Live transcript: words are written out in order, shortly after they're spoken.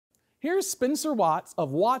Here's Spencer Watts of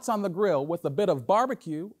Watts on the Grill with a bit of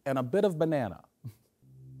barbecue and a bit of banana.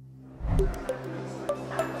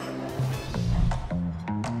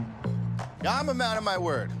 Now, I'm a man of my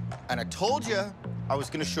word, and I told you I was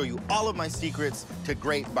gonna show you all of my secrets to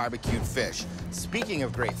great barbecued fish. Speaking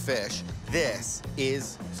of great fish, this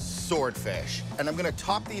is Swordfish. And I'm gonna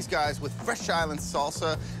top these guys with fresh island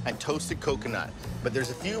salsa and toasted coconut. But there's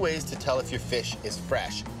a few ways to tell if your fish is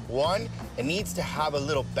fresh. One, it needs to have a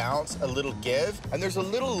little bounce, a little give, and there's a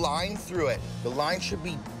little line through it. The line should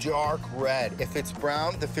be dark red. If it's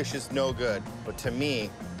brown, the fish is no good. But to me,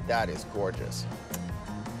 that is gorgeous.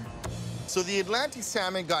 So the Atlantic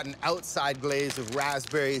salmon got an outside glaze of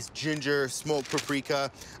raspberries, ginger, smoked paprika,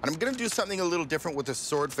 and I'm gonna do something a little different with the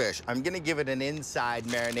swordfish. I'm gonna give it an inside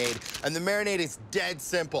marinade, and the marinade is dead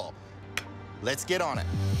simple. Let's get on it.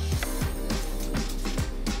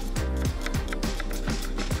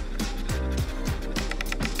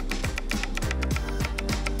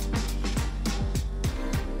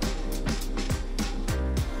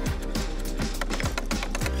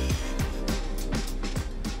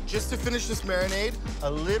 Just to finish this marinade,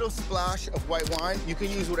 a little splash of white wine. You can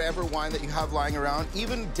use whatever wine that you have lying around.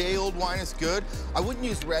 Even day-old wine is good. I wouldn't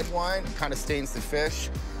use red wine, it kind of stains the fish.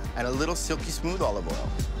 And a little silky smooth olive oil.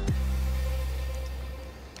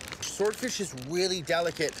 Swordfish is really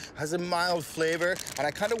delicate, has a mild flavor, and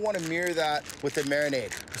I kind of want to mirror that with the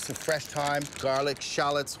marinade. With some fresh thyme, garlic,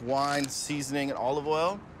 shallots, wine, seasoning, and olive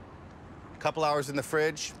oil. A couple hours in the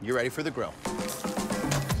fridge, you're ready for the grill.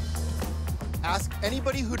 Ask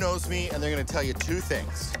anybody who knows me, and they're gonna tell you two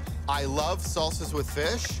things. I love salsas with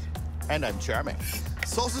fish, and I'm charming.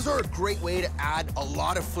 Salsas are a great way to add a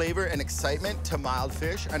lot of flavor and excitement to mild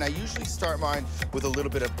fish, and I usually start mine with a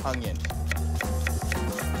little bit of onion.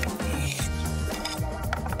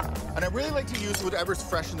 And I really like to use whatever's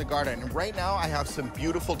fresh in the garden. And right now, I have some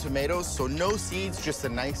beautiful tomatoes, so no seeds, just a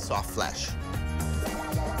nice soft flesh.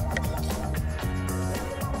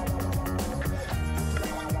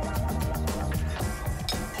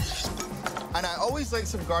 And I always like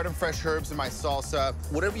some garden fresh herbs in my salsa.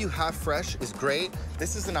 Whatever you have fresh is great.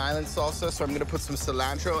 This is an island salsa, so I'm gonna put some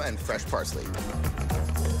cilantro and fresh parsley.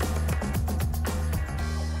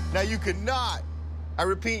 Now you cannot, I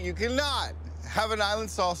repeat, you cannot have an island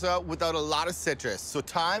salsa without a lot of citrus. So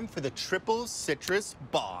time for the triple citrus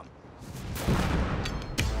bomb.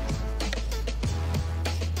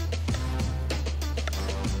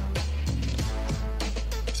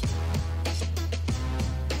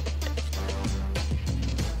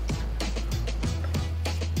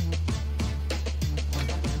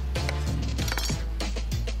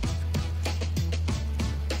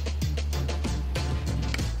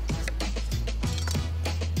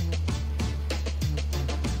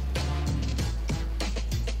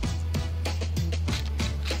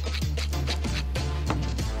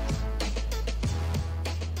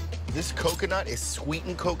 This coconut is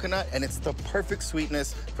sweetened coconut, and it's the perfect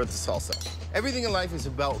sweetness for the salsa. Everything in life is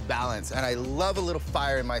about balance, and I love a little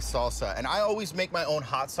fire in my salsa. And I always make my own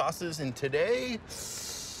hot sauces, and today,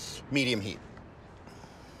 medium heat.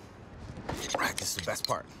 All right, this is the best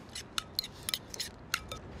part.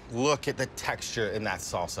 Look at the texture in that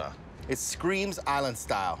salsa. It screams island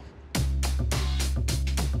style.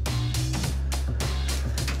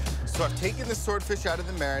 So I've taken the swordfish out of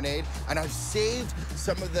the marinade, and I've saved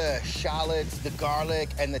some of the shallots, the garlic,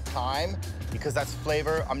 and the thyme, because that's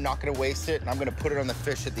flavor. I'm not gonna waste it, and I'm gonna put it on the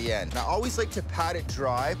fish at the end. And I always like to pat it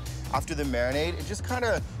dry after the marinade. It just kind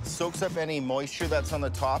of soaks up any moisture that's on the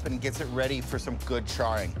top and gets it ready for some good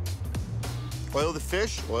charring. Oil the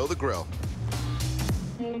fish, oil the grill.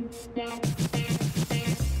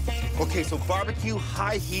 Okay, so barbecue,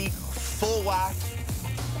 high heat, full whack.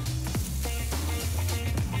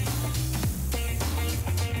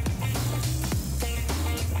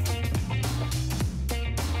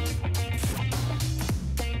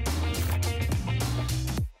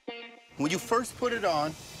 When you first put it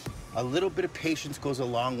on, a little bit of patience goes a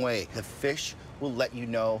long way. The fish will let you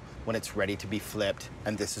know when it's ready to be flipped,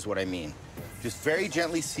 and this is what I mean. Just very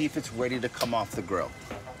gently see if it's ready to come off the grill.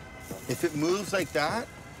 If it moves like that,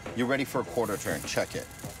 you're ready for a quarter turn. Check it.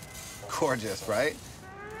 Gorgeous, right?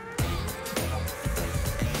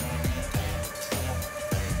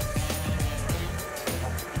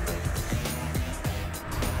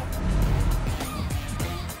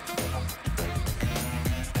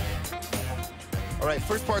 All right,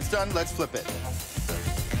 first part's done, let's flip it.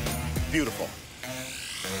 Beautiful.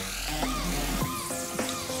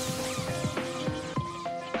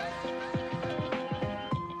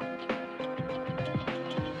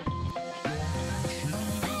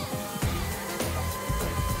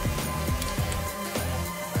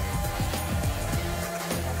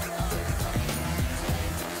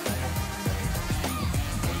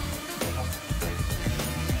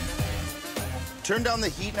 Turn down the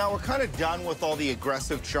heat now. We're kind of done with all the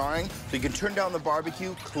aggressive charring. So you can turn down the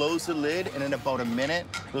barbecue, close the lid, and in about a minute,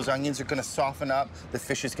 those onions are gonna soften up, the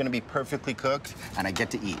fish is gonna be perfectly cooked, and I get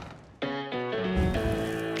to eat.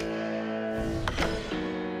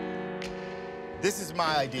 This is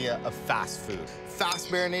my idea of fast food. Fast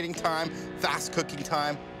marinating time, fast cooking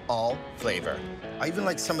time, all flavor. I even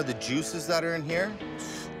like some of the juices that are in here.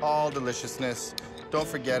 All deliciousness. Don't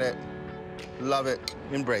forget it. Love it.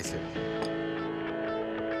 Embrace it.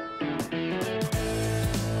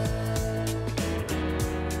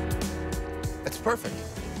 It's perfect.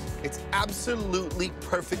 It's absolutely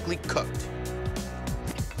perfectly cooked.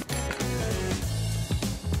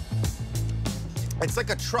 It's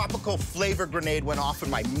like a tropical flavor grenade went off in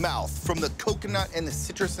my mouth. From the coconut and the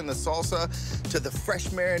citrus and the salsa to the fresh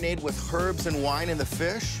marinade with herbs and wine and the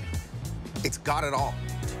fish. It's got it all.